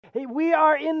Hey, we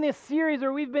are in this series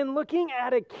where we've been looking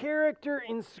at a character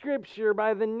in Scripture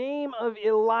by the name of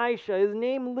Elisha. His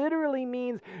name literally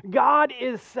means God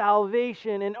is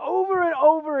salvation. And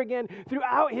over again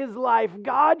throughout his life,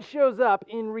 God shows up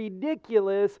in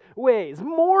ridiculous ways.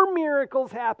 More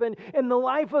miracles happen in the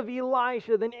life of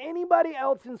Elisha than anybody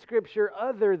else in Scripture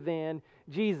other than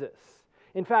Jesus.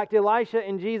 In fact, Elisha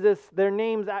and Jesus, their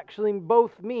names actually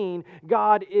both mean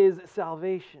God is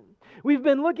salvation. We've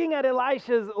been looking at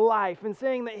Elisha's life and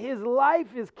saying that his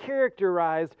life is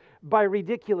characterized by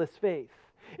ridiculous faith.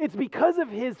 It's because of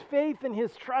his faith and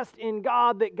his trust in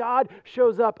God that God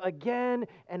shows up again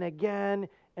and again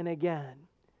and again.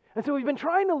 And so we've been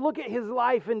trying to look at his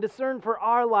life and discern for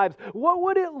our lives, what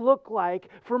would it look like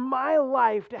for my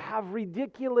life to have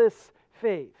ridiculous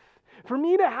faith? For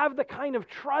me to have the kind of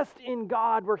trust in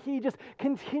God where He just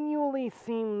continually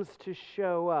seems to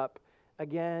show up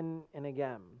again and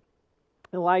again.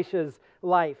 Elisha's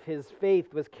life, his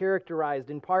faith, was characterized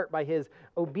in part by his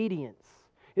obedience,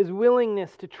 his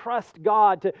willingness to trust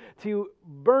God, to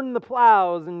burn the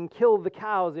plows and kill the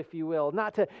cows, if you will,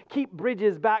 not to keep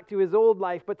bridges back to his old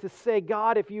life, but to say,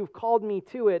 God, if you've called me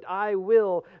to it, I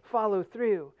will follow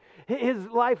through. His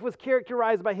life was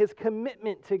characterized by his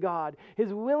commitment to God,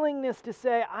 his willingness to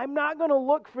say, I'm not going to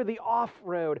look for the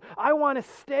off-road. I want to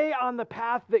stay on the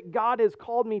path that God has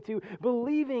called me to,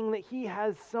 believing that He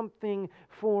has something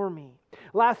for me.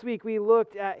 Last week we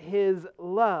looked at his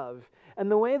love and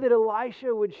the way that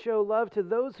Elisha would show love to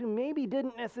those who maybe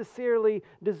didn't necessarily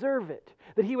deserve it.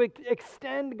 That he would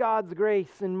extend God's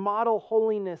grace and model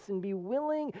holiness and be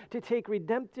willing to take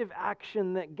redemptive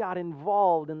action that got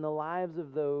involved in the lives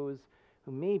of those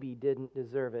who maybe didn't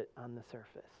deserve it on the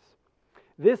surface.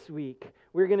 This week,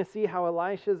 we're going to see how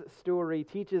Elisha's story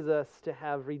teaches us to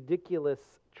have ridiculous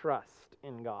trust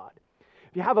in God.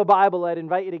 If you have a Bible, I'd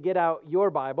invite you to get out your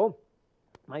Bible.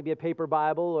 It might be a paper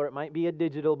Bible or it might be a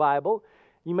digital Bible.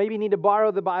 You maybe need to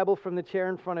borrow the Bible from the chair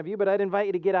in front of you, but I'd invite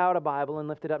you to get out a Bible and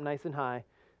lift it up nice and high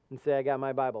and say, I got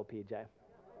my Bible, PJ.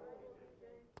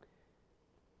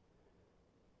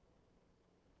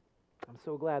 I'm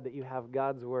so glad that you have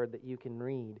God's Word that you can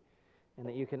read and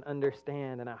that you can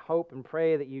understand, and I hope and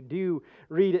pray that you do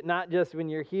read it not just when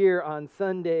you're here on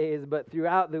Sundays, but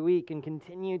throughout the week and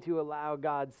continue to allow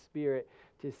God's Spirit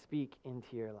to speak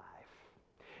into your life.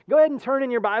 Go ahead and turn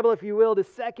in your Bible, if you will, to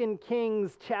 2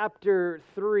 Kings chapter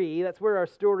 3. That's where our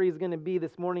story is going to be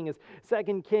this morning, is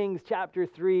 2 Kings chapter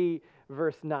 3,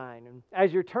 verse 9. And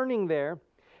as you're turning there,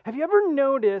 have you ever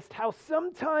noticed how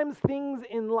sometimes things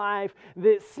in life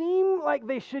that seem like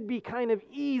they should be kind of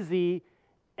easy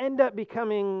end up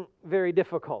becoming very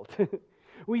difficult?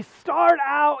 We start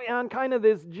out on kind of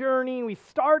this journey, we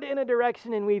start in a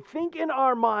direction, and we think in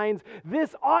our minds,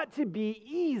 this ought to be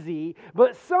easy,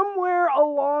 but somewhere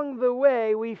along the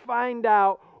way, we find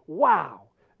out, wow,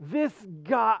 this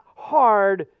got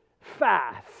hard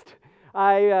fast.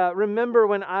 I remember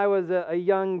when I was a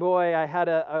young boy, I had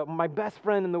my best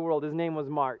friend in the world. His name was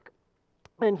Mark.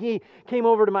 And he came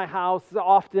over to my house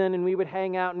often, and we would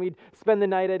hang out, and we'd spend the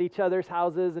night at each other's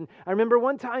houses. And I remember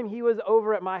one time he was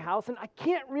over at my house, and I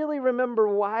can't really remember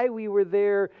why we were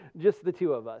there, just the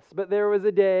two of us. But there was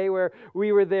a day where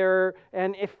we were there,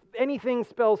 and if anything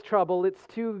spells trouble, it's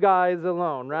two guys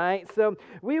alone, right? So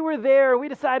we were there. We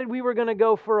decided we were going to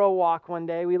go for a walk one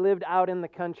day. We lived out in the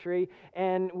country,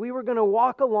 and we were going to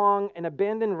walk along an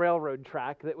abandoned railroad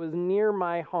track that was near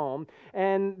my home.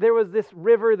 And there was this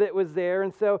river that was there,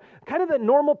 and so kind of the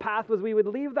normal path was we would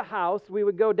leave the house, we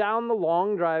would go down the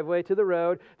long driveway to the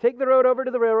road, take the road over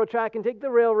to the railroad track, and take the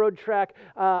railroad track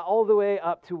all the way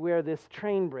up to where this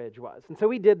train bridge was. And so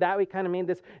we did that. We kind of made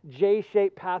this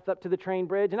J-shaped path up to the train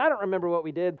bridge, and I don't remember what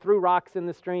we did, threw rocks in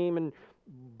the stream and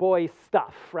boy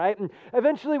stuff, right? And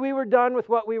eventually we were done with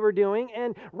what we were doing,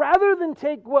 and rather than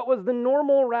take what was the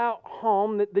normal route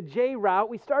home, the J route,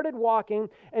 we started walking,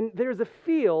 and there's a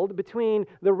field between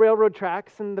the railroad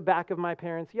tracks and the back of my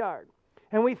parents' yard.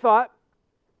 And we thought,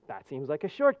 that seems like a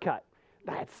shortcut.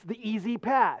 That's the easy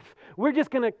path. We're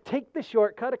just going to take the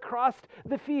shortcut across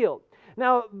the field.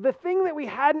 Now, the thing that we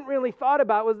hadn't really thought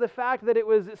about was the fact that it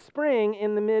was spring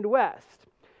in the Midwest.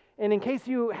 And in case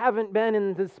you haven't been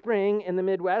in the spring in the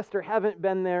Midwest or haven't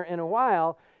been there in a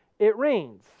while, it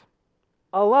rains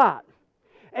a lot.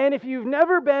 And if you've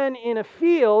never been in a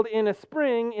field in a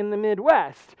spring in the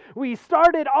Midwest, we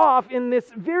started off in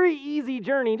this very easy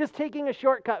journey, just taking a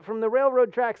shortcut from the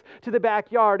railroad tracks to the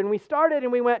backyard. And we started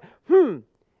and we went,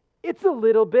 it's a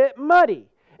little bit muddy.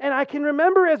 And I can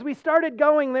remember as we started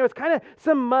going, there was kind of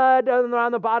some mud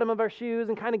on the bottom of our shoes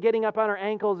and kind of getting up on our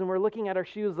ankles. And we're looking at our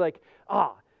shoes like,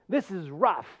 This is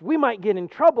rough. We might get in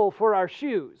trouble for our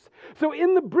shoes. So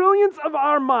in the brilliance of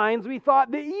our minds, we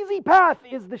thought the easy path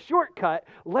is the shortcut.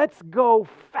 Let's go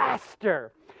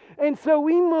faster. And so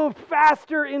we moved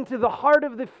faster into the heart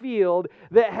of the field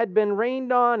that had been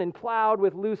rained on and plowed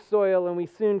with loose soil, and we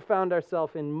soon found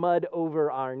ourselves in mud over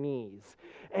our knees.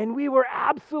 And we were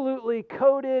absolutely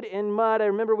coated in mud. I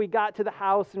remember we got to the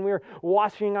house and we were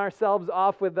washing ourselves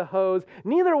off with the hose.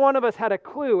 Neither one of us had a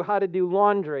clue how to do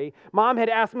laundry. Mom had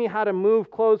asked me how to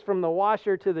move clothes from the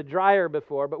washer to the dryer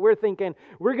before, but we're thinking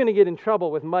we're going to get in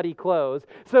trouble with muddy clothes.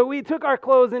 So we took our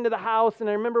clothes into the house, and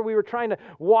I remember we were trying to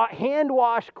hand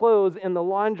wash clothes in the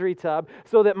laundry tub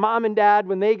so that Mom and Dad,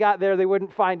 when they got there, they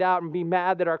wouldn't find out and be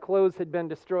mad that our clothes had been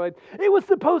destroyed. It was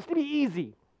supposed to be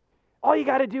easy. All you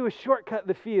got to do is shortcut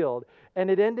the field.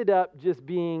 And it ended up just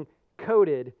being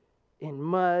coated in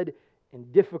mud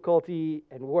and difficulty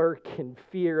and work and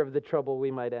fear of the trouble we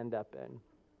might end up in.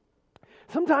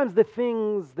 Sometimes the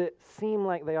things that seem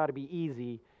like they ought to be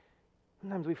easy,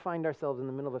 sometimes we find ourselves in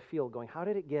the middle of a field going, how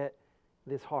did it get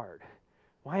this hard?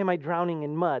 Why am I drowning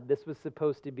in mud? This was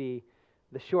supposed to be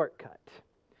the shortcut.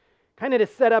 Kind of to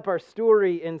set up our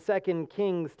story in 2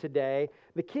 Kings today,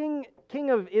 the king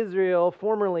of Israel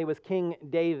formerly was King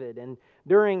David, and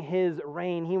during his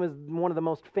reign, he was one of the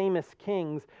most famous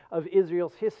kings of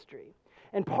Israel's history.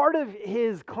 And part of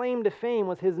his claim to fame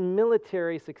was his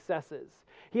military successes.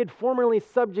 He had formerly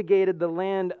subjugated the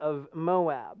land of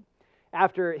Moab.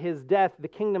 After his death, the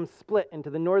kingdom split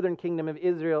into the northern kingdom of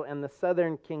Israel and the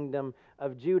southern kingdom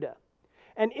of Judah.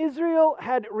 And Israel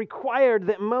had required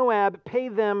that Moab pay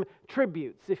them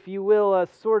tributes, if you will, a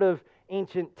sort of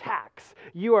ancient tax.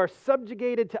 You are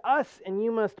subjugated to us, and you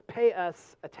must pay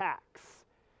us a tax.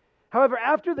 However,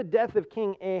 after the death of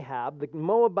King Ahab, the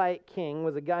Moabite king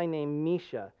was a guy named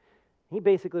Mesha. He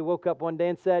basically woke up one day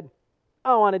and said, I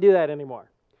don't want to do that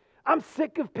anymore. I'm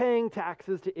sick of paying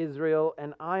taxes to Israel,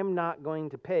 and I'm not going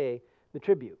to pay the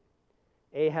tribute.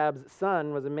 Ahab's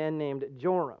son was a man named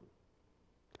Joram.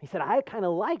 He said, I kind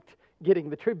of liked getting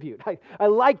the tribute. I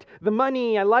liked the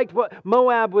money. I liked what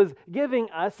Moab was giving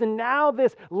us. And now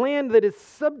this land that is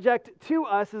subject to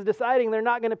us is deciding they're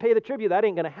not going to pay the tribute. That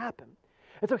ain't going to happen.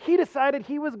 And so he decided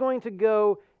he was going to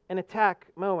go and attack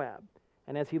Moab.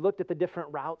 And as he looked at the different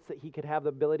routes that he could have the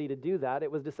ability to do that,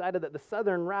 it was decided that the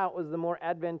southern route was the more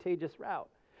advantageous route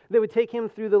that would take him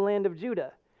through the land of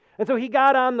Judah. And so he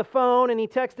got on the phone and he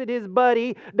texted his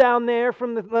buddy down there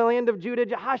from the land of Judah,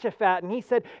 Jehoshaphat, and he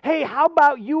said, hey, how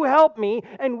about you help me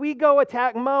and we go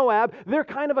attack Moab? They're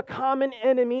kind of a common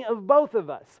enemy of both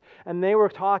of us. And they were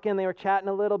talking, they were chatting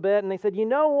a little bit, and they said, you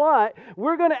know what?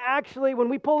 We're going to actually, when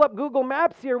we pull up Google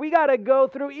Maps here, we got to go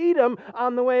through Edom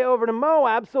on the way over to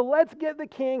Moab, so let's get the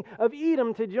king of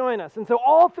Edom to join us. And so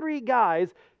all three guys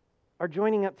are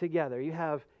joining up together. You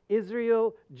have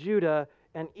Israel, Judah,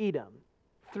 and Edom.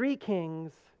 3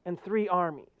 kings and 3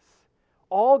 armies,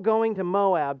 all going to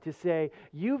Moab to say,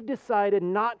 you've decided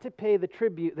not to pay the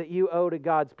tribute that you owe to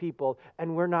God's people,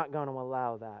 and we're not going to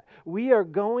allow that. We are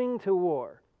going to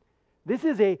war. This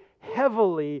is a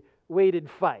heavily weighted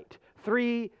fight,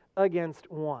 3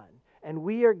 against 1, and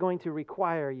we are going to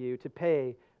require you to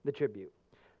pay the tribute.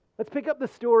 Let's pick up the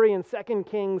story in 2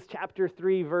 Kings chapter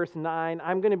 3, verse 9.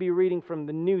 I'm going to be reading from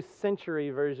the New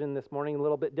Century Version this morning, a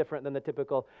little bit different than the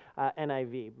typical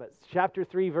NIV. But chapter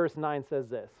 3, verse 9 says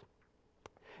this.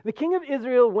 The king of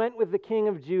Israel went with the king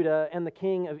of Judah and the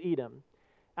king of Edom.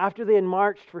 After they had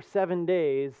marched for 7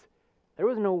 days, there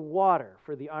was no water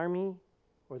for the army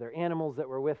or their animals that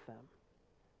were with them.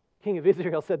 The king of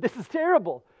Israel said, this is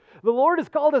terrible. The Lord has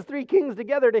called us 3 kings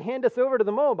together to hand us over to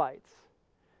the Moabites.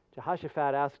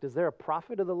 Jehoshaphat asked, is there a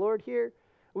prophet of the Lord here?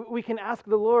 We can ask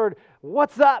the Lord,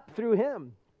 what's up through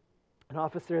him? An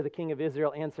officer of the king of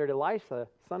Israel answered, Elisha,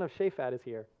 son of Shaphat, is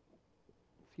here.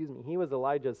 He was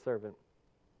Elijah's servant.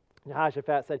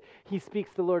 Jehoshaphat said, he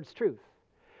speaks the Lord's truth.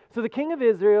 So the king of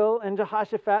Israel and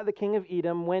Jehoshaphat, the king of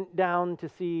Edom, went down to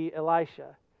see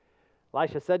Elisha.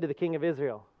 Elisha said to the king of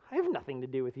Israel, I have nothing to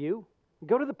do with you.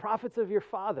 Go to the prophets of your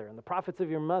father and the prophets of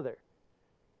your mother.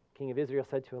 King of Israel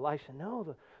said to Elisha,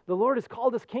 no, the Lord has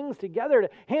called us kings together to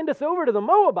hand us over to the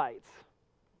Moabites.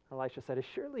 Elisha said, as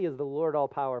surely as the Lord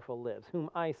all-powerful lives, whom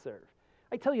I serve,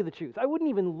 I tell you the truth, I wouldn't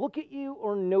even look at you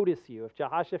or notice you if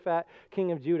Jehoshaphat,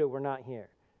 king of Judah, were not here.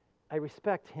 I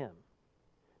respect him.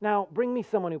 Now, bring me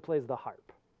someone who plays the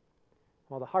harp.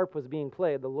 While the harp was being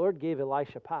played, the Lord gave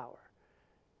Elisha power.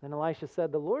 Then Elisha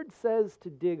said, the Lord says to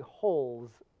dig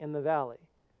holes in the valley.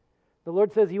 The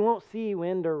Lord says you won't see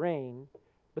wind or rain,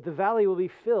 but the valley will be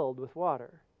filled with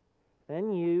water.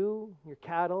 Then you, your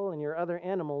cattle, and your other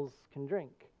animals can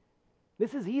drink.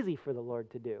 This is easy for the Lord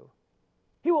to do.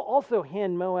 He will also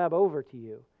hand Moab over to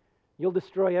you. You'll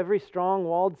destroy every strong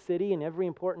walled city and every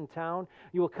important town.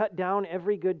 You will cut down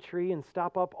every good tree and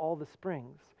stop up all the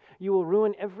springs. You will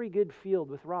ruin every good field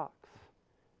with rocks.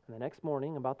 And the next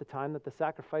morning, about the time that the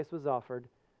sacrifice was offered,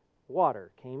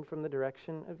 water came from the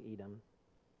direction of Edom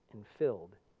and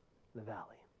filled the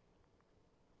valley.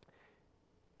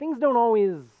 Things don't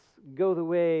always go the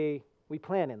way we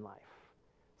plan in life.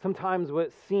 Sometimes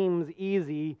what seems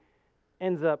easy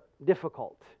ends up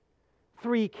difficult.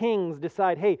 3 kings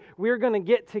decide, hey, we're going to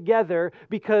get together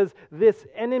because this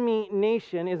enemy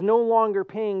nation is no longer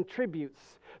paying tributes.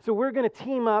 So we're going to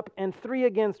team up, and 3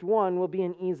 against 1 will be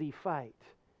an easy fight.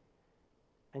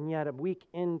 And yet, a week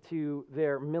into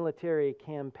their military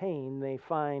campaign, they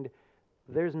find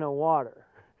there's no water.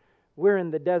 We're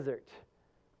in the desert.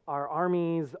 Our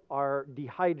armies are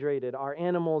dehydrated. Our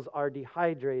animals are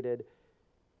dehydrated.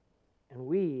 And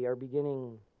we are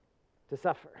beginning to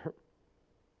suffer.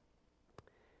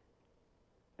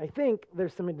 I think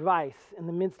there's some advice in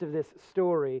the midst of this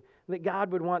story that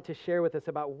God would want to share with us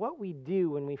about what we do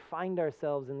when we find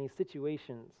ourselves in these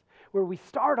situations where we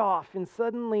start off and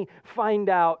suddenly find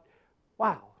out,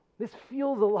 wow, this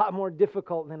feels a lot more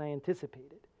difficult than I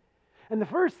anticipated. And the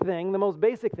first thing, the most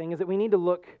basic thing, is that we need to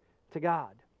look to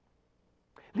God.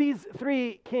 These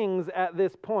 3 kings at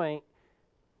this point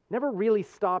never really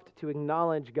stopped to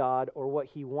acknowledge God or what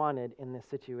he wanted in this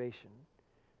situation.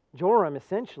 Joram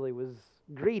essentially was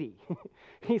greedy.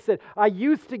 He said, I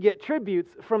used to get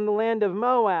tributes from the land of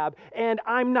Moab, and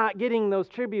I'm not getting those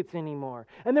tributes anymore.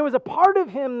 And there was a part of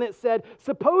him that said,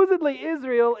 supposedly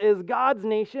Israel is God's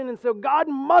nation, and so God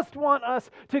must want us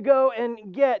to go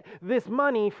and get this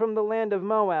money from the land of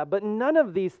Moab. But none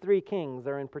of these 3 kings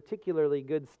are in particularly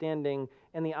good standing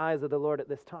in the eyes of the Lord at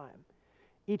this time.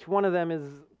 Each one of them is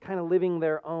kind of living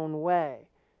their own way.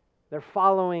 They're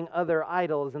following other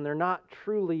idols, and they're not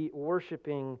truly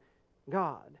worshiping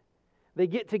God. They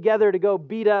get together to go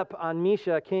beat up on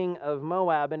Mesha, king of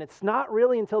Moab, and it's not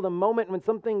really until the moment when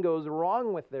something goes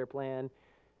wrong with their plan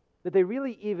that they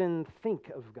really even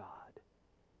think of God.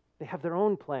 They have their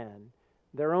own plan,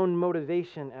 their own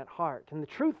motivation at heart. And the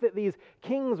truth that these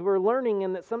kings were learning,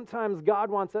 and that sometimes God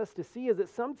wants us to see, is that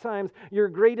sometimes your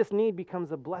greatest need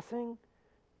becomes a blessing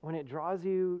when it draws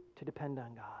you to depend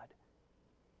on God.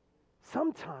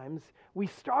 Sometimes we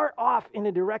start off in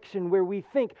a direction where we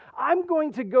think, I'm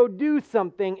going to go do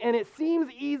something, and it seems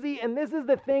easy, and this is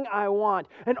the thing I want.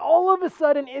 And all of a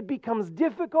sudden, it becomes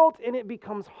difficult, and it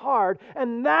becomes hard.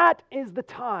 And that is the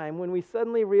time when we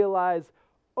suddenly realize,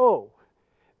 oh,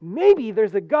 maybe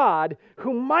there's a God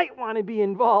who might want to be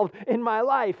involved in my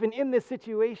life and in this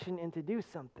situation and to do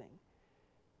something.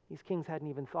 These kings hadn't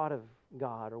even thought of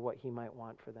God or what he might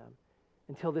want for them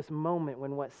until this moment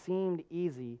when what seemed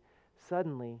easy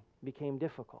suddenly became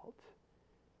difficult.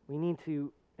 We need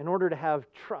to, in order to have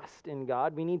trust in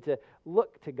God, we need to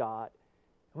look to God.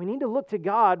 We need to look to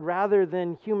God rather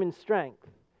than human strength,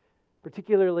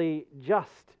 particularly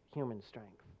just human strength.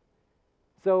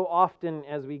 So often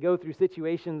as we go through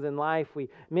situations in life, we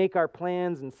make our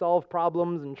plans and solve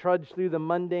problems and trudge through the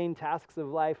mundane tasks of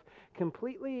life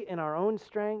completely in our own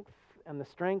strength and the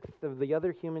strength of the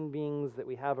other human beings that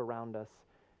we have around us,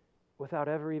 without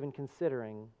ever even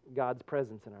considering God's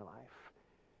presence in our life.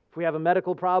 If we have a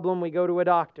medical problem, we go to a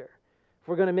doctor. If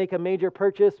we're going to make a major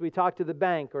purchase, we talk to the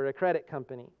bank or a credit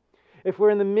company. If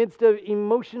we're in the midst of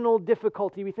emotional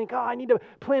difficulty, we think, I need to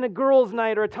plan a girls'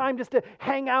 night or a time just to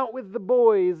hang out with the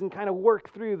boys and kind of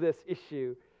work through this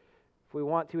issue. If we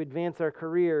want to advance our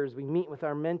careers, we meet with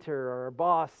our mentor or our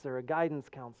boss or a guidance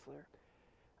counselor.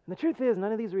 And the truth is,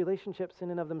 none of these relationships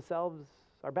in and of themselves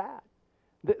are bad.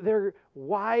 They're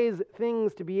wise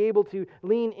things to be able to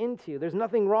lean into. There's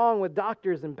nothing wrong with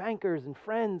doctors and bankers and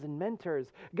friends and mentors.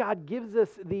 God gives us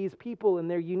these people and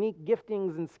their unique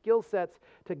giftings and skill sets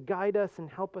to guide us and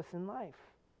help us in life.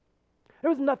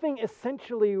 There was nothing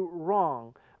essentially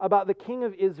wrong about the king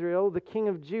of Israel, the king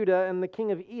of Judah, and the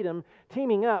king of Edom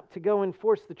teaming up to go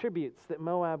enforce the tributes that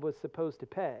Moab was supposed to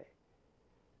pay.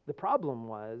 The problem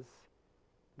was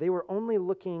they were only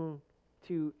looking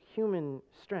to human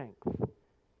strength.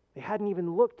 They hadn't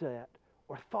even looked at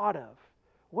or thought of,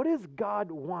 what does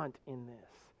God want in this?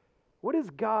 What is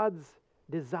God's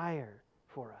desire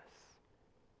for us?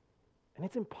 And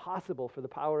it's impossible for the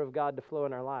power of God to flow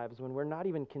in our lives when we're not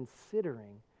even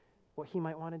considering what he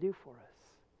might want to do for us.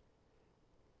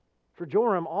 For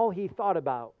Joram, all he thought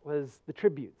about was the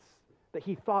tributes that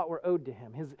he thought were owed to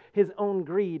him, his own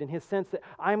greed and his sense that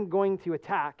I'm going to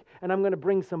attack and I'm going to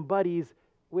bring some buddies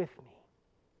with me.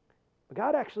 But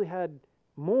God actually had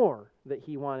more that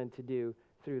he wanted to do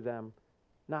through them,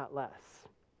 not less.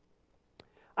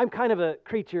 I'm kind of a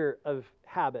creature of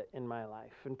habit in my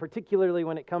life, and particularly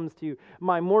when it comes to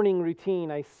my morning routine,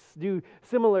 I do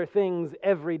similar things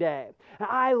every day.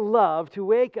 I love to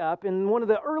wake up, and one of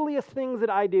the earliest things that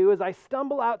I do is I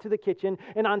stumble out to the kitchen,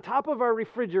 and on top of our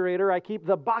refrigerator, I keep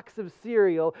the box of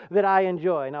cereal that I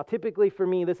enjoy. Now, typically for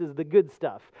me, this is the good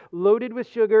stuff, loaded with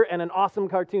sugar and an awesome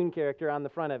cartoon character on the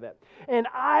front of it. And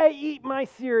I eat my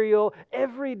cereal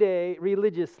every day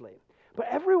religiously. But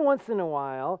every once in a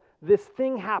while, this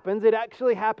thing happens. It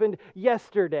actually happened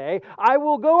yesterday. I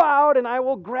will go out and I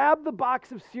will grab the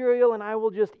box of cereal and I will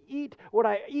just eat what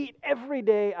I eat every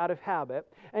day out of habit.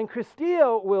 And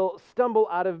Christia will stumble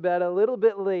out of bed a little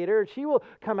bit later. She will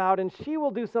come out and she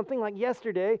will do something like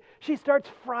yesterday. She starts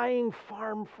frying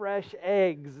farm fresh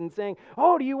eggs and saying,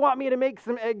 "Oh, do you want me to make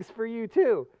some eggs for you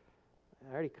too?"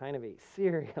 I already kind of ate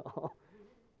cereal.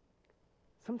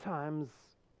 Sometimes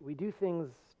we do things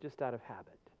just out of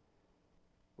habit.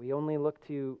 We only look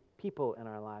to people in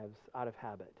our lives out of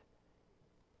habit.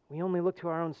 We only look to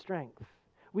our own strength.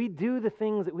 We do the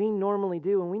things that we normally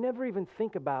do, and we never even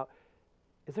think about,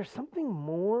 is there something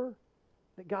more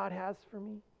that God has for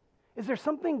me? Is there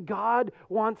something God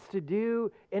wants to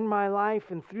do in my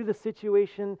life and through the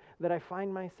situation that I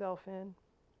find myself in?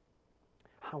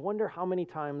 I wonder how many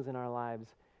times in our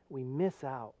lives we miss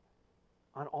out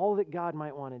on all that God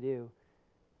might want to do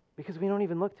because we don't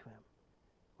even look to Him.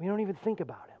 We don't even think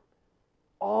about Him.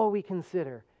 All we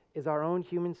consider is our own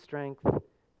human strength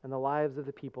and the lives of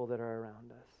the people that are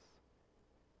around us.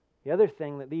 The other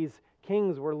thing that these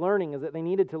kings were learning is that they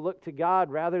needed to look to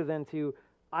God rather than to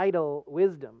idle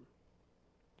wisdom.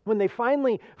 When they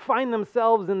finally find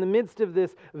themselves in the midst of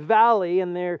this valley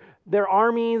and their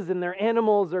armies and their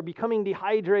animals are becoming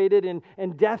dehydrated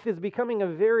and death is becoming a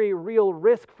very real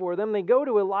risk for them, they go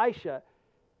to Elisha.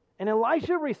 And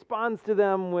Elisha responds to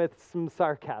them with some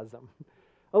sarcasm,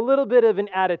 a little bit of an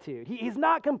attitude. He's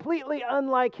not completely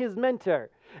unlike his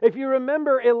mentor. If you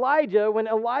remember Elijah, when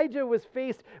Elijah was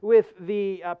faced with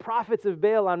the prophets of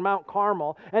Baal on Mount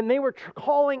Carmel, and they were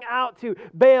calling out to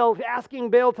Baal, asking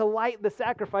Baal to light the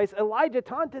sacrifice, Elijah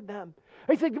taunted them.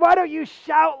 He said, "Why don't you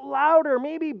shout louder?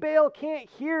 Maybe Baal can't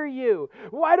hear you.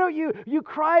 Why don't you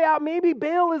cry out? Maybe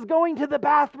Baal is going to the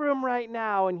bathroom right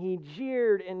now." And he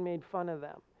jeered and made fun of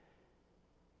them.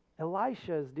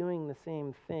 Elisha is doing the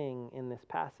same thing in this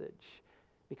passage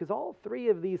because all three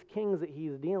of these kings that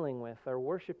he's dealing with are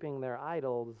worshiping their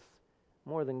idols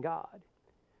more than God.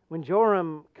 When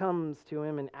Joram comes to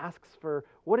him and asks for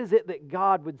what is it that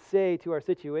God would say to our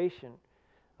situation,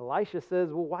 Elisha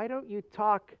says, "Well, why don't you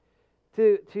talk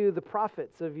to the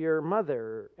prophets of your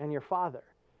mother and your father?"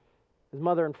 His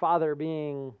mother and father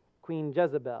being Queen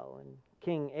Jezebel and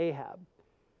King Ahab.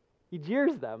 He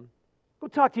jeers them. "Go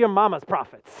talk to your mama's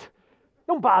prophets.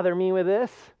 Don't bother me with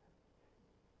this."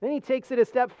 Then he takes it a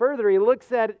step further. He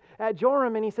looks at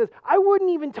Joram and he says, "I wouldn't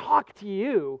even talk to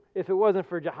you if it wasn't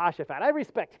for Jehoshaphat. I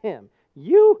respect him.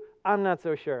 You, I'm not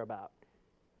so sure about."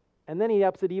 And then he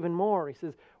ups it even more. He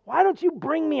says, "Why don't you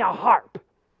bring me a harp?"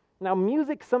 Now,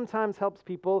 music sometimes helps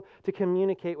people to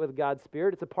communicate with God's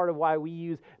Spirit. It's a part of why we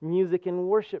use music in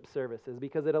worship services,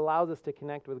 because it allows us to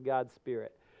connect with God's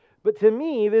Spirit. But to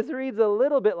me, this reads a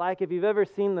little bit like if you've ever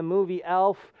seen the movie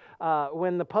Elf,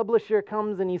 when the publisher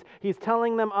comes and he's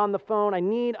telling them on the phone, "I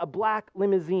need a black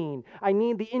limousine. I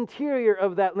need the interior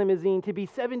of that limousine to be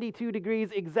 72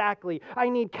 degrees exactly. I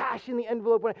need cash in the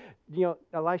envelope."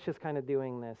 Elisha's kind of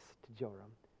doing this to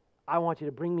Joram. "I want you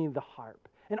to bring me the harp."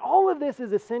 And all of this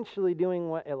is essentially doing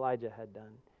what Elijah had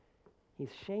done.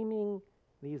 He's shaming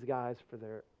these guys for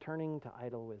their turning to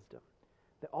idle wisdom.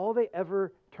 That all they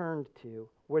ever turned to,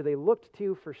 where they looked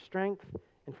to for strength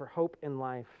and for hope in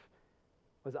life,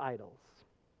 was idols.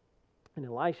 And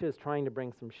Elisha is trying to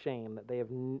bring some shame that they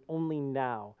have only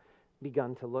now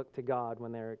begun to look to God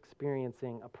when they're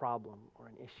experiencing a problem or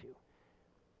an issue.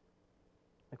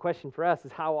 The question for us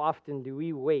is, how often do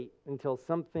we wait until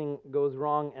something goes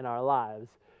wrong in our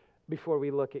lives before we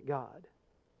look at God?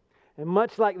 And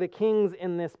much like the kings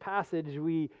in this passage,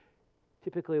 we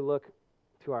typically look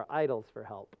to our idols for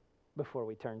help before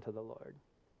we turn to the Lord.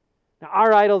 Now,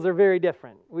 our idols are very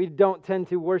different. We don't tend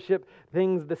to worship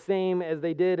things the same as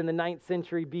they did in the 9th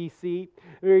century BC.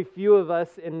 Very few of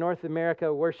us in North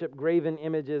America worship graven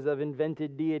images of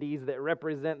invented deities that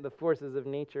represent the forces of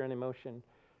nature and emotion.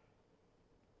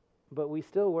 But we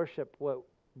still worship what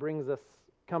brings us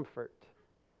comfort,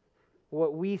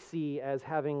 what we see as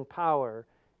having power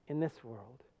in this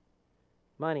world.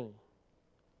 Money,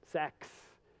 sex,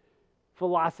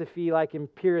 philosophy like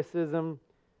empiricism,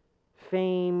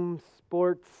 fame,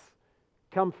 sports,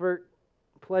 comfort,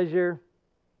 pleasure.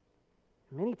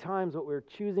 Many times what we're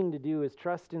choosing to do is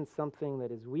trust in something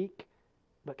that is weak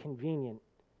but convenient,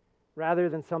 rather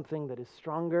than something that is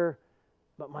stronger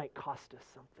but might cost us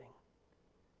something.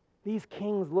 These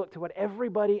kings looked to what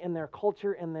everybody in their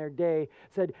culture and their day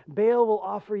said, Baal will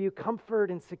offer you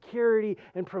comfort and security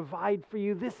and provide for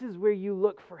you. This is where you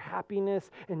look for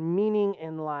happiness and meaning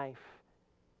in life.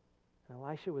 And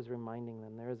Elisha was reminding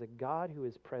them there is a God who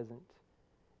is present,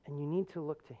 and you need to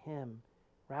look to him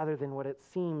rather than what it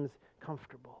seems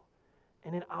comfortable.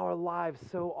 And in our lives,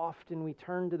 so often we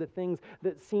turn to the things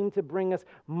that seem to bring us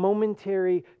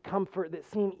momentary comfort, that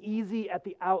seem easy at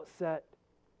the outset,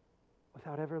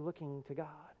 without ever looking to God.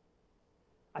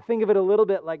 I think of it a little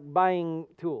bit like buying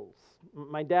tools.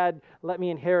 My dad let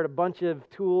me inherit a bunch of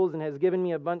tools and has given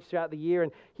me a bunch throughout the year,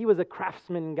 and he was a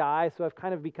craftsman guy, so I've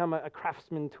kind of become a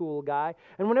craftsman tool guy.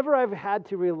 And whenever I've had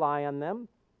to rely on them,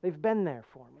 they've been there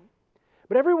for me.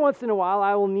 But every once in a while,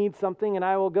 I will need something, and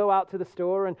I will go out to the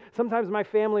store, and sometimes my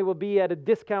family will be at a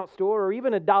discount store or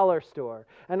even a dollar store,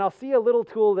 and I'll see a little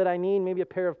tool that I need, maybe a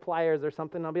pair of pliers or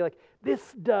something, and I'll be like,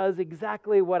 this does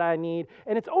exactly what I need,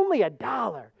 and it's only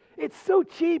 $1. It's so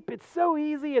cheap, it's so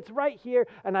easy, it's right here,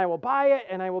 and I will buy it,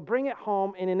 and I will bring it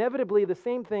home, and inevitably the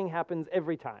same thing happens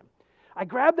every time. I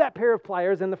grab that pair of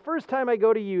pliers, and the first time I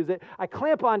go to use it, I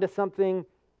clamp onto something,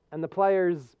 and the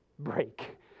pliers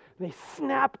break. They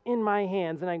snap in my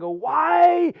hands, and I go,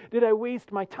 why did I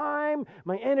waste my time,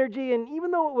 my energy, and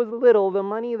even though it was little, the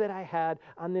money that I had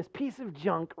on this piece of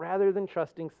junk rather than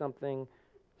trusting something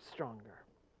stronger?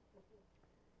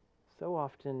 So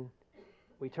often,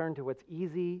 we turn to what's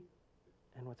easy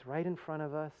and what's right in front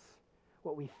of us,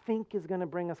 what we think is going to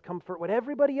bring us comfort, what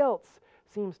everybody else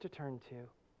seems to turn to,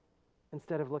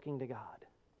 instead of looking to God.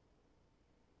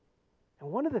 And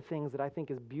one of the things that I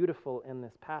think is beautiful in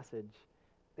this passage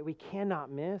that we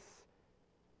cannot miss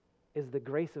is the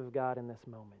grace of God in this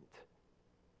moment.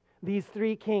 These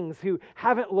three kings who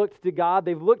haven't looked to God,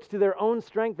 they've looked to their own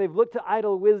strength, they've looked to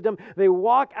idle wisdom, they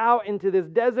walk out into this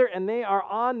desert and they are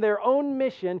on their own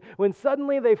mission when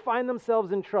suddenly they find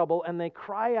themselves in trouble and they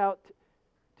cry out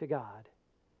to God.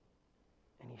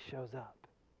 And he shows up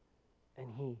and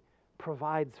he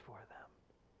provides for them.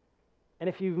 And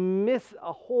if you miss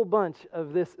a whole bunch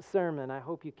of this sermon, I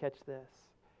hope you catch this.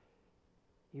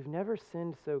 You've never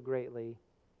sinned so greatly.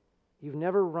 You've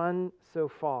never run so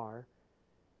far.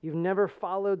 You've never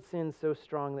followed sin so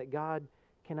strong that God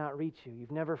cannot reach you.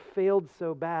 You've never failed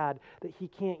so bad that he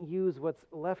can't use what's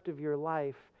left of your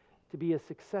life to be a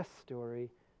success story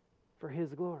for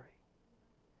his glory.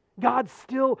 God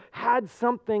still had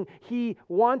something he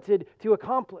wanted to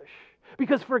accomplish.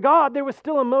 Because for God, there was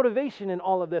still a motivation in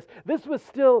all of this. This was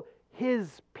still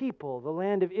his people, the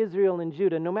land of Israel and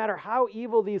Judah. No matter how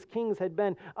evil these kings had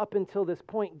been up until this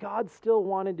point, God still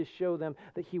wanted to show them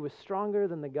that he was stronger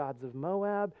than the gods of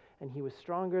Moab, and he was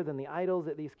stronger than the idols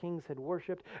that these kings had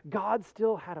worshipped. God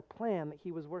still had a plan that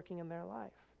he was working in their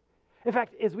life. In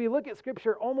fact, as we look at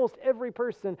Scripture, almost every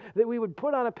person that we would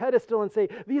put on a pedestal and say,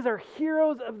 these are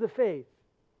heroes of the faith,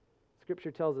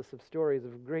 Scripture tells us of stories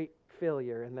of great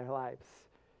failure in their lives.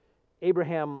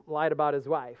 Abraham lied about his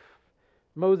wife.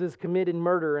 Moses committed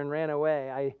murder and ran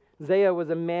away. Isaiah was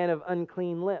a man of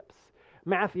unclean lips.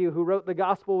 Matthew, who wrote the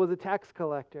gospel, was a tax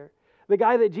collector. The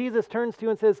guy that Jesus turns to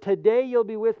and says, today you'll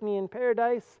be with me in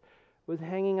paradise, was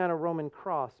hanging on a Roman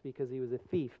cross because he was a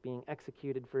thief being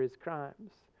executed for his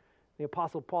crimes. The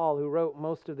Apostle Paul, who wrote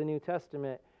most of the New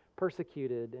Testament,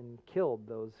 persecuted and killed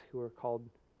those who were called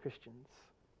Christians.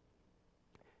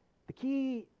 The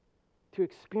key to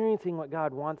experiencing what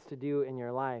God wants to do in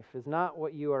your life is not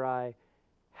what you or I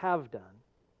have done.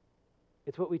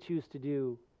 It's what we choose to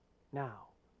do now.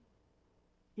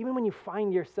 Even when you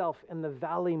find yourself in the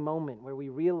valley moment where we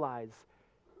realize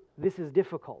this is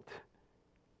difficult,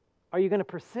 are you going to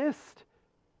persist,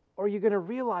 or are you going to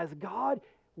realize God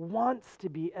wants to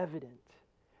be evident?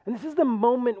 And this is the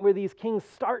moment where these kings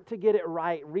start to get it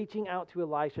right, reaching out to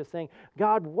Elisha saying,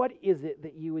 God, what is it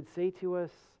that you would say to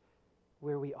us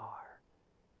where we are?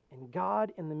 And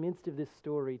God, in the midst of this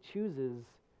story, chooses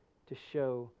to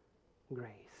show grace.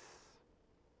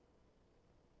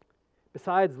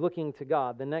 Besides looking to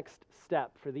God, the next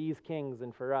step for these kings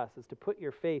and for us is to put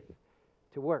your faith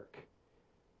to work.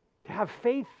 To have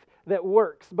faith that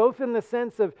works, both in the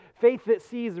sense of faith that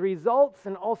sees results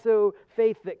and also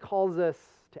faith that calls us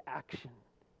to action.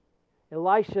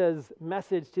 Elisha's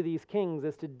message to these kings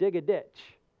is to dig a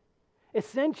ditch.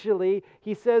 Essentially,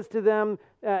 he says to them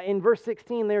in verse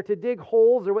 16, they're to dig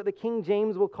holes, or what the King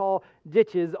James will call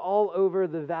ditches, all over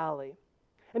the valley.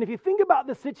 And if you think about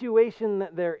the situation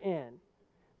that they're in,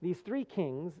 These three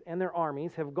kings and their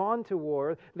armies have gone to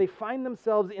war. They find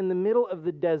themselves in the middle of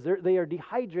the desert. They are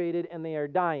dehydrated and they are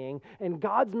dying. And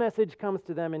God's message comes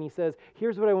to them and he says,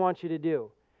 here's what I want you to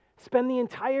do. Spend the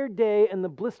entire day in the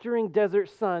blistering desert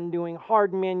sun doing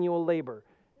hard manual labor.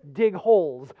 Dig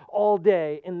holes all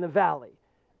day in the valley.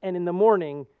 And in the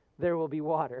morning, there will be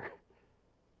water.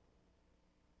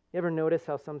 You ever notice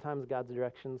how sometimes God's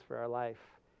directions for our life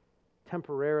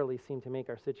temporarily seem to make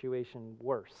our situation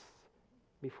worse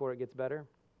before it gets better?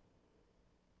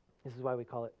 This is why we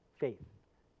call it faith,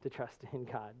 to trust in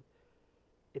God.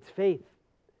 It's faith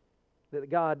that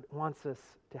God wants us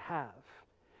to have.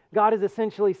 God is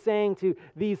essentially saying to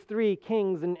these three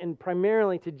kings and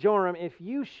primarily to Joram, if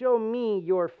you show me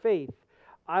your faith,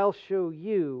 I'll show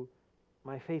you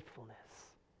my faithfulness.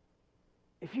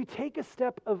 If you take a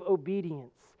step of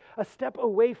obedience, a step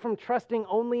away from trusting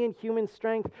only in human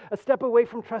strength, a step away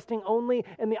from trusting only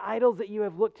in the idols that you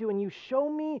have looked to, and you show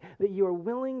me that you are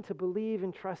willing to believe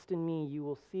and trust in me, you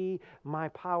will see my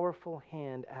powerful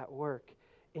hand at work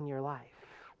in your life.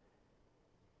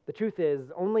 The truth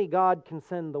is, only God can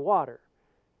send the water,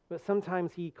 but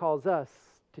sometimes he calls us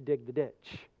to dig the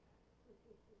ditch.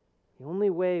 The only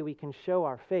way we can show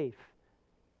our faith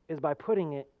is by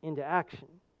putting it into action.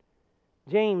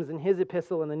 James, in his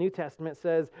epistle in the New Testament,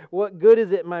 says, what good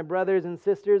is it, my brothers and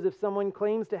sisters, if someone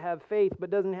claims to have faith but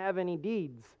doesn't have any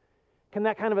deeds? Can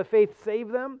that kind of a faith save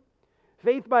them?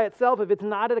 Faith by itself, if it's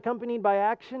not accompanied by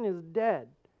action, is dead.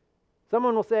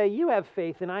 Someone will say, you have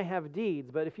faith and I have deeds,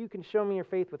 but if you can show me your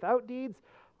faith without deeds,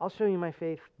 I'll show you my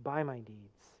faith by my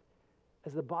deeds.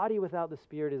 As the body without the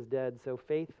spirit is dead, so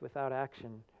faith without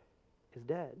action is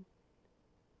dead.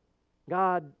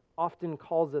 God often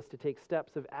calls us to take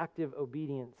steps of active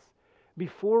obedience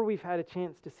before we've had a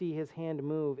chance to see his hand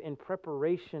move in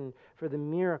preparation for the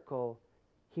miracle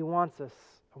he wants us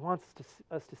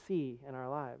to see in our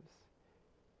lives.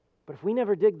 But if we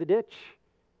never dig the ditch,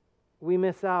 we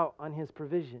miss out on his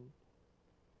provision.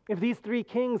 If these three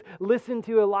kings listen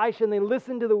to Elisha and they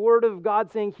listen to the word of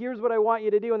God saying, here's what I want you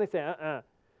to do, and they say,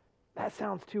 that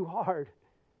sounds too hard,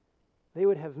 they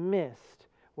would have missed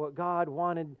what God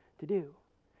wanted to do.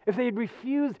 If they had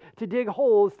refused to dig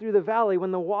holes through the valley,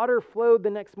 when the water flowed the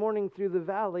next morning through the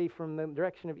valley from the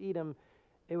direction of Edom,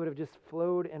 it would have just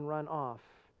flowed and run off,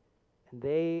 and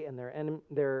they and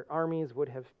their armies would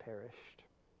have perished.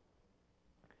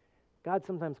 God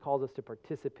sometimes calls us to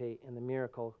participate in the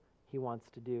miracle he wants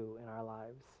to do in our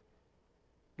lives.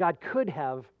 God could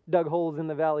have dug holes in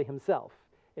the valley himself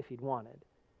if he'd wanted.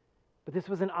 But this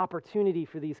was an opportunity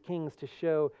for these kings to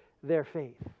show their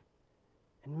faith.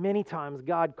 And many times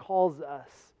God calls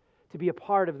us to be a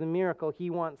part of the miracle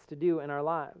he wants to do in our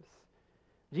lives.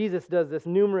 Jesus does this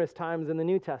numerous times in the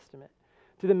New Testament.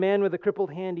 To the man with the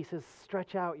crippled hand, he says,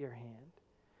 stretch out your hand.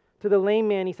 To the lame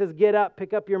man, he says, get up,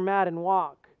 pick up your mat and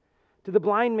walk. To the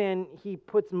blind man, he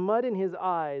puts mud in his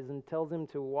eyes and tells him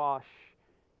to wash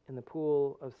in the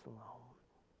pool of Siloam.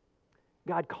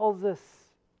 God calls us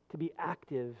to be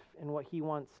active in what he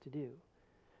wants to do,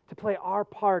 to play our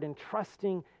part in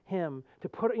trusting him, to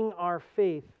putting our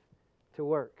faith to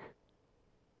work.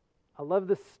 I love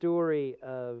the story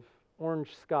of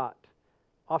Orange Scott,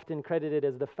 often credited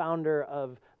as the founder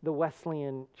of the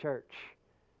Wesleyan Church.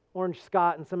 Orange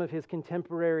Scott and some of his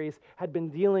contemporaries had been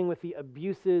dealing with the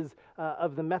abuses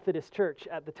of the Methodist Church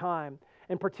at the time,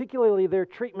 and particularly their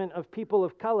treatment of people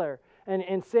of color,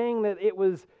 and saying that it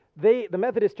was the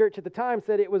Methodist Church at the time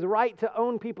said it was right to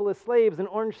own people as slaves, and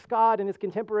Orange Scott and his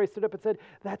contemporaries stood up and said,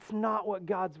 that's not what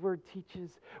God's word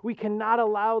teaches. We cannot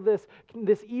allow this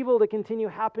evil to continue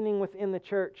happening within the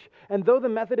church. And though the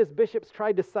Methodist bishops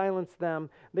tried to silence them,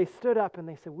 they stood up and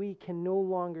they said, we can no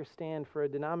longer stand for a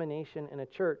denomination and a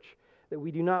church that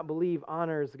we do not believe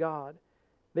honors God.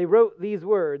 They wrote these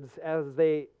words as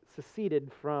they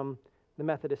seceded from the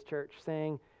Methodist Church,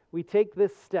 saying, we take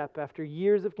this step after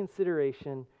years of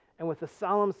consideration and with a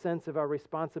solemn sense of our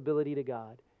responsibility to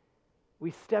God.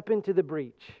 We step into the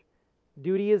breach.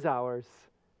 Duty is ours.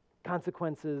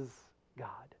 Consequences, God.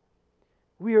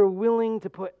 We are willing to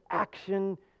put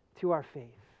action to our faith.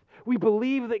 We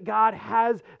believe that God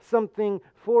has something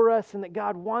for us and that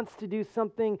God wants to do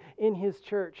something in his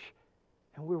church,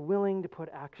 and we're willing to put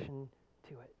action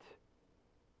to it.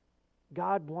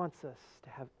 God wants us to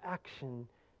have action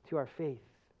to our faith.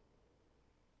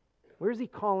 Where is he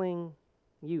calling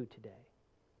you today?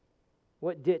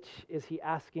 What ditch is he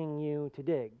asking you to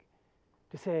dig?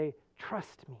 To say,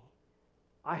 trust me.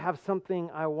 I have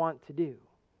something I want to do.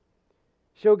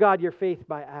 Show God your faith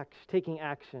by taking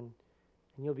action,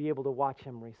 and you'll be able to watch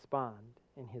him respond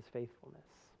in his faithfulness.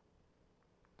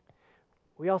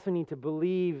 We also need to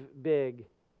believe big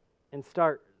and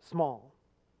start small.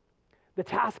 The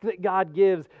task that God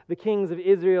gives the kings of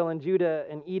Israel and Judah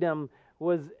and Edom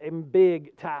was a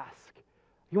big task.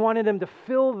 He wanted them to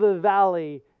fill the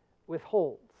valley with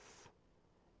holes.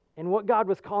 And what God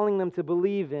was calling them to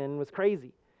believe in was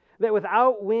crazy. That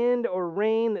without wind or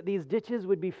rain, that these ditches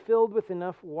would be filled with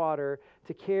enough water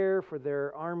to care for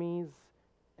their armies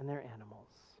and their animals.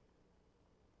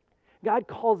 God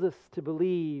calls us to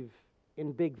believe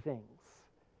in big things.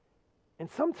 And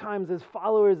sometimes as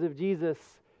followers of Jesus,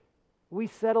 we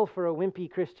settle for a wimpy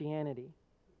Christianity.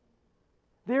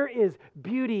 There is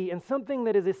beauty and something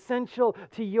that is essential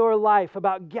to your life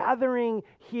about gathering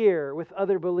here with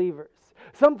other believers.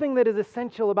 Something that is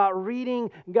essential about reading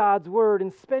God's Word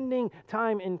and spending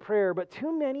time in prayer. But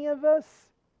too many of us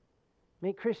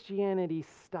make Christianity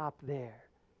stop there.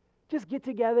 Just get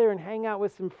together and hang out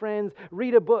with some friends,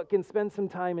 read a book and spend some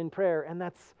time in prayer, and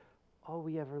that's all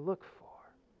we ever look for.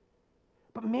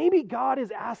 But maybe God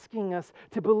is asking us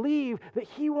to believe that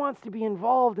He wants to be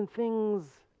involved in things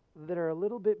that are a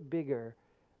little bit bigger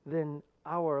than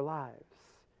our lives.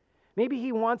 Maybe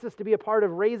He wants us to be a part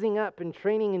of raising up and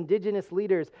training indigenous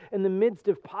leaders in the midst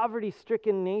of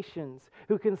poverty-stricken nations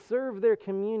who can serve their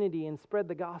community and spread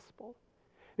the gospel.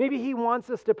 Maybe He wants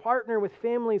us to partner with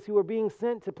families who are being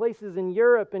sent to places in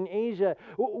Europe and Asia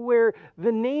where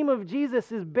the name of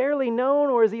Jesus is barely known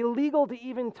or is illegal to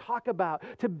even talk about,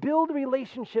 to build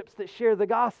relationships that share the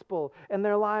gospel and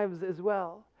their lives as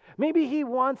well. Maybe He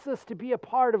wants us to be a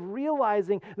part of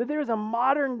realizing that there is a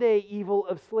modern day evil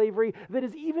of slavery that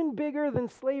is even bigger than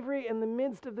slavery in the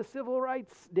midst of the civil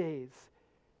rights days.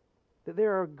 That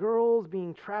there are girls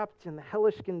being trapped in the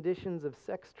hellish conditions of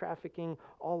sex trafficking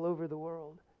all over the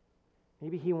world.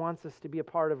 Maybe He wants us to be a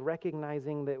part of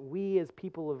recognizing that we as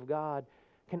people of God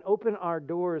can open our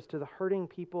doors to the hurting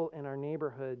people in our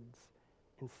neighborhoods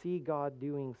and see God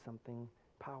doing something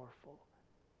powerful.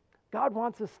 God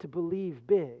wants us to believe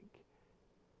big.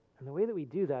 And the way that we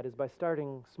do that is by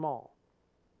starting small.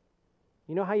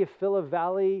 You know how you fill a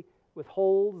valley with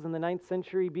holes in the 9th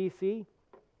century BC?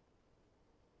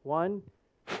 One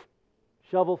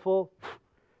shovelful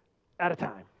at a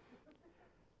time.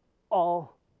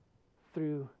 All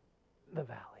through the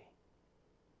valley.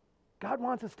 God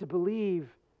wants us to believe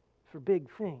for big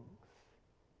things.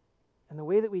 And the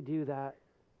way that we do that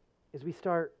is we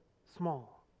start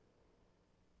small.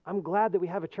 I'm glad that we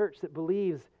have a church that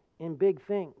believes in big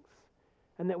things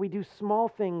and that we do small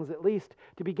things at least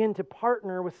to begin to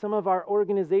partner with some of our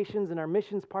organizations and our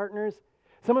missions partners.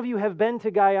 Some of you have been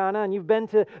to Guyana and you've been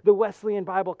to the Wesleyan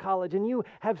Bible College and you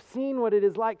have seen what it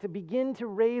is like to begin to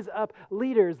raise up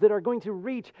leaders that are going to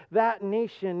reach that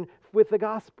nation with the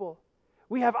gospel.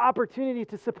 We have opportunity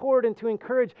to support and to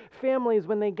encourage families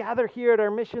when they gather here at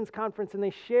our missions conference and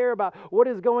they share about what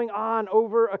is going on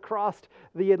over across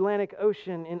the Atlantic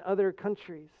Ocean in other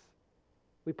countries.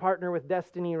 We partner with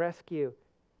Destiny Rescue.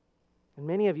 And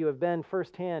many of you have been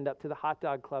firsthand up to the Hot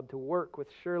Dog Club to work with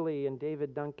Shirley and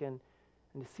David Duncan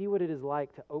and to see what it is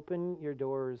like to open your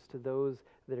doors to those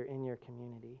that are in your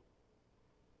community.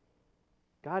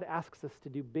 God asks us to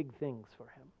do big things for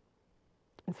Him.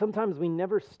 And sometimes we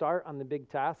never start on the big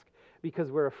task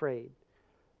because we're afraid.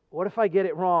 What if I get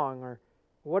it wrong? Or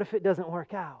what if it doesn't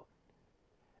work out?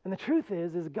 And the truth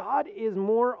is God is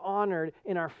more honored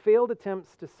in our failed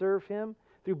attempts to serve Him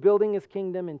through building His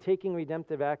kingdom and taking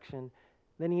redemptive action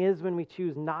than He is when we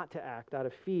choose not to act out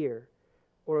of fear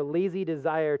or a lazy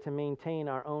desire to maintain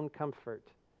our own comfort.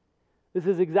 This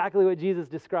is exactly what Jesus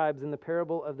describes in the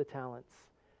parable of the talents.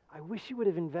 I wish you would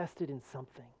have invested in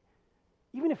something.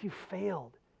 Even if you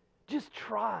failed, just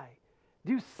try.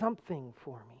 Do something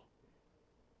for me.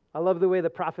 I love the way the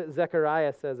prophet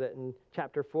Zechariah says it in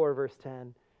chapter 4, verse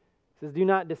 10. He says, "Do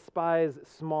not despise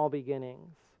small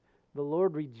beginnings. The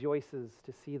Lord rejoices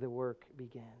to see the work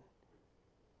begin."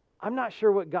 I'm not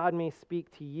sure what God may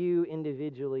speak to you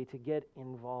individually to get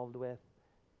involved with,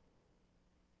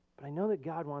 but I know that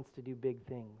God wants to do big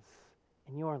things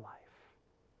in your life.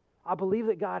 I believe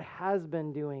that God has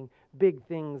been doing big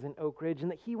things in Oak Ridge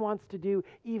and that He wants to do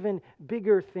even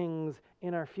bigger things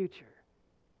in our future.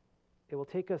 It will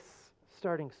take us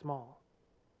starting small.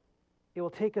 It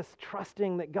will take us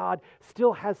trusting that God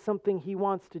still has something He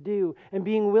wants to do and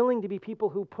being willing to be people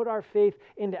who put our faith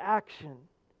into action.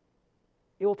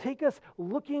 It will take us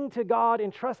looking to God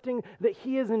and trusting that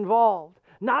He is involved,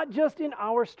 not just in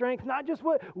our strength, not just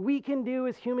what we can do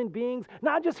as human beings,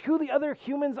 not just who the other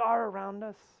humans are around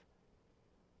us.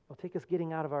 It will take us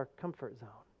getting out of our comfort zone,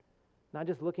 not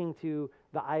just looking to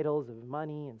the idols of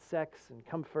money and sex and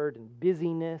comfort and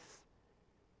busyness,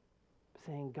 but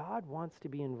saying, God wants to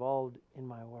be involved in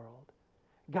my world.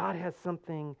 God has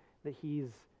something that He's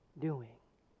doing.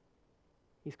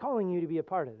 He's calling you to be a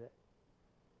part of it.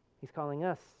 He's calling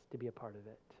us to be a part of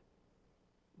it.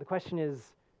 The question is,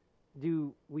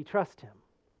 do we trust him?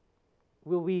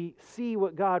 Will we see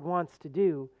what God wants to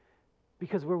do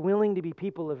because we're willing to be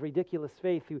people of ridiculous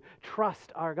faith who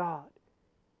trust our God,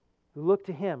 who look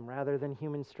to him rather than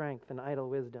human strength and idle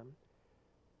wisdom,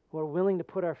 who are willing to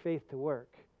put our faith to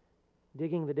work,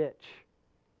 digging the ditch,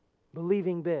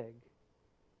 believing big,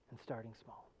 and starting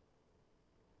small?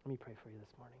 Let me pray for you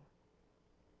this morning.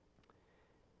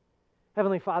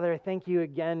 Heavenly Father, I thank you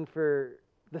again for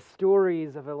the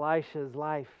stories of Elisha's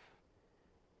life.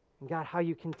 And God, how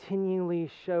you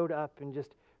continually showed up in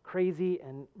just crazy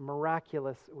and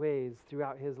miraculous ways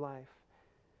throughout his life.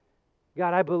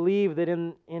 God, I believe that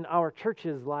in our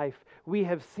church's life, we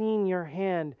have seen your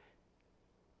hand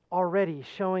already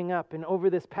showing up. And over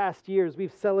this past years,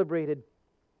 we've celebrated.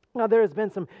 Now, there has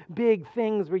been some big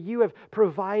things where you have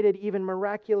provided even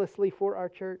miraculously for our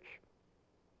church.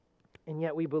 And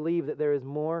yet we believe that there is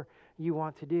more you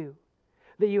want to do,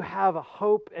 that you have a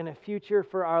hope and a future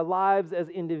for our lives as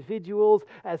individuals,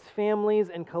 as families,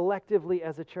 and collectively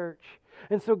as a church.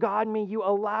 And so, God, may you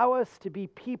allow us to be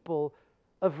people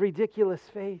of ridiculous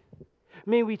faith.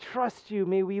 May we trust you.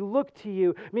 May we look to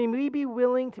you. May we be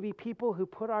willing to be people who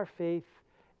put our faith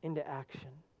into action.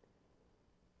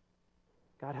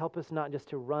 God, help us not just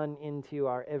to run into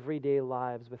our everyday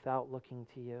lives without looking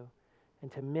to you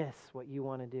and to miss what you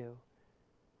want to do.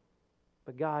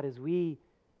 But God, as we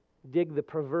dig the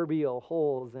proverbial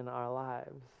holes in our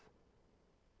lives,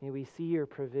 may we see your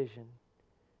provision.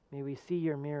 May we see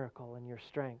your miracle and your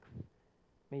strength.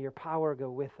 May your power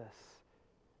go with us,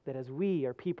 that as we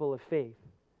are people of faith,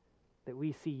 that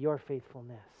we see your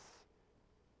faithfulness.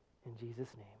 In Jesus'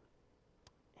 name,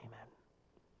 amen.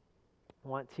 I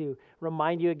want to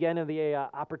remind you again of the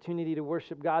opportunity to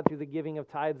worship God through the giving of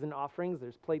tithes and offerings.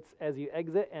 There's plates as you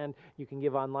exit, and you can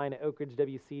give online at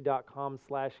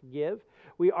oakridgewc.com/give.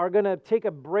 We are going to take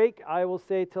a break, I will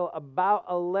say, till about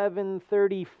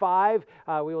 11:35.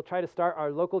 We will try to start our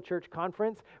local church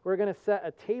conference. We're going to set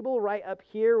a table right up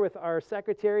here with our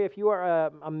secretary. If you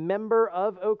are a member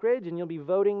of Oak Ridge and you'll be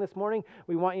voting this morning,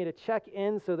 we want you to check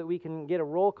in so that we can get a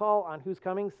roll call on who's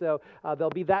coming. So there'll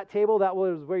be that table. That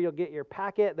was where you'll get your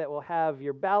packet that will have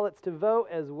your ballots to vote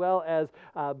as well as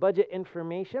budget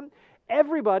information.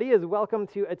 Everybody is welcome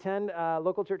to attend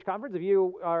local church conference. If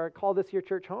you call this your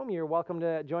church home, you're welcome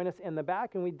to join us in the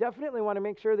back. And we definitely want to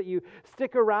make sure that you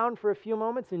stick around for a few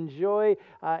moments, enjoy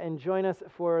and join us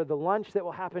for the lunch that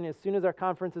will happen as soon as our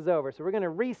conference is over. So we're going to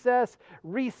reset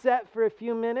for a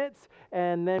few minutes,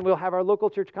 and then we'll have our local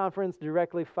church conference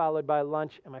directly followed by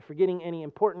lunch. Am I forgetting any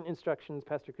important instructions,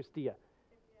 Pastor Christia?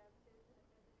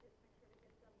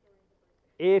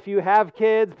 If you have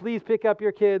kids, please pick up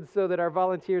your kids so that our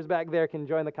volunteers back there can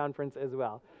join the conference as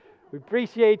well. We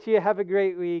appreciate you. Have a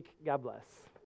great week. God bless.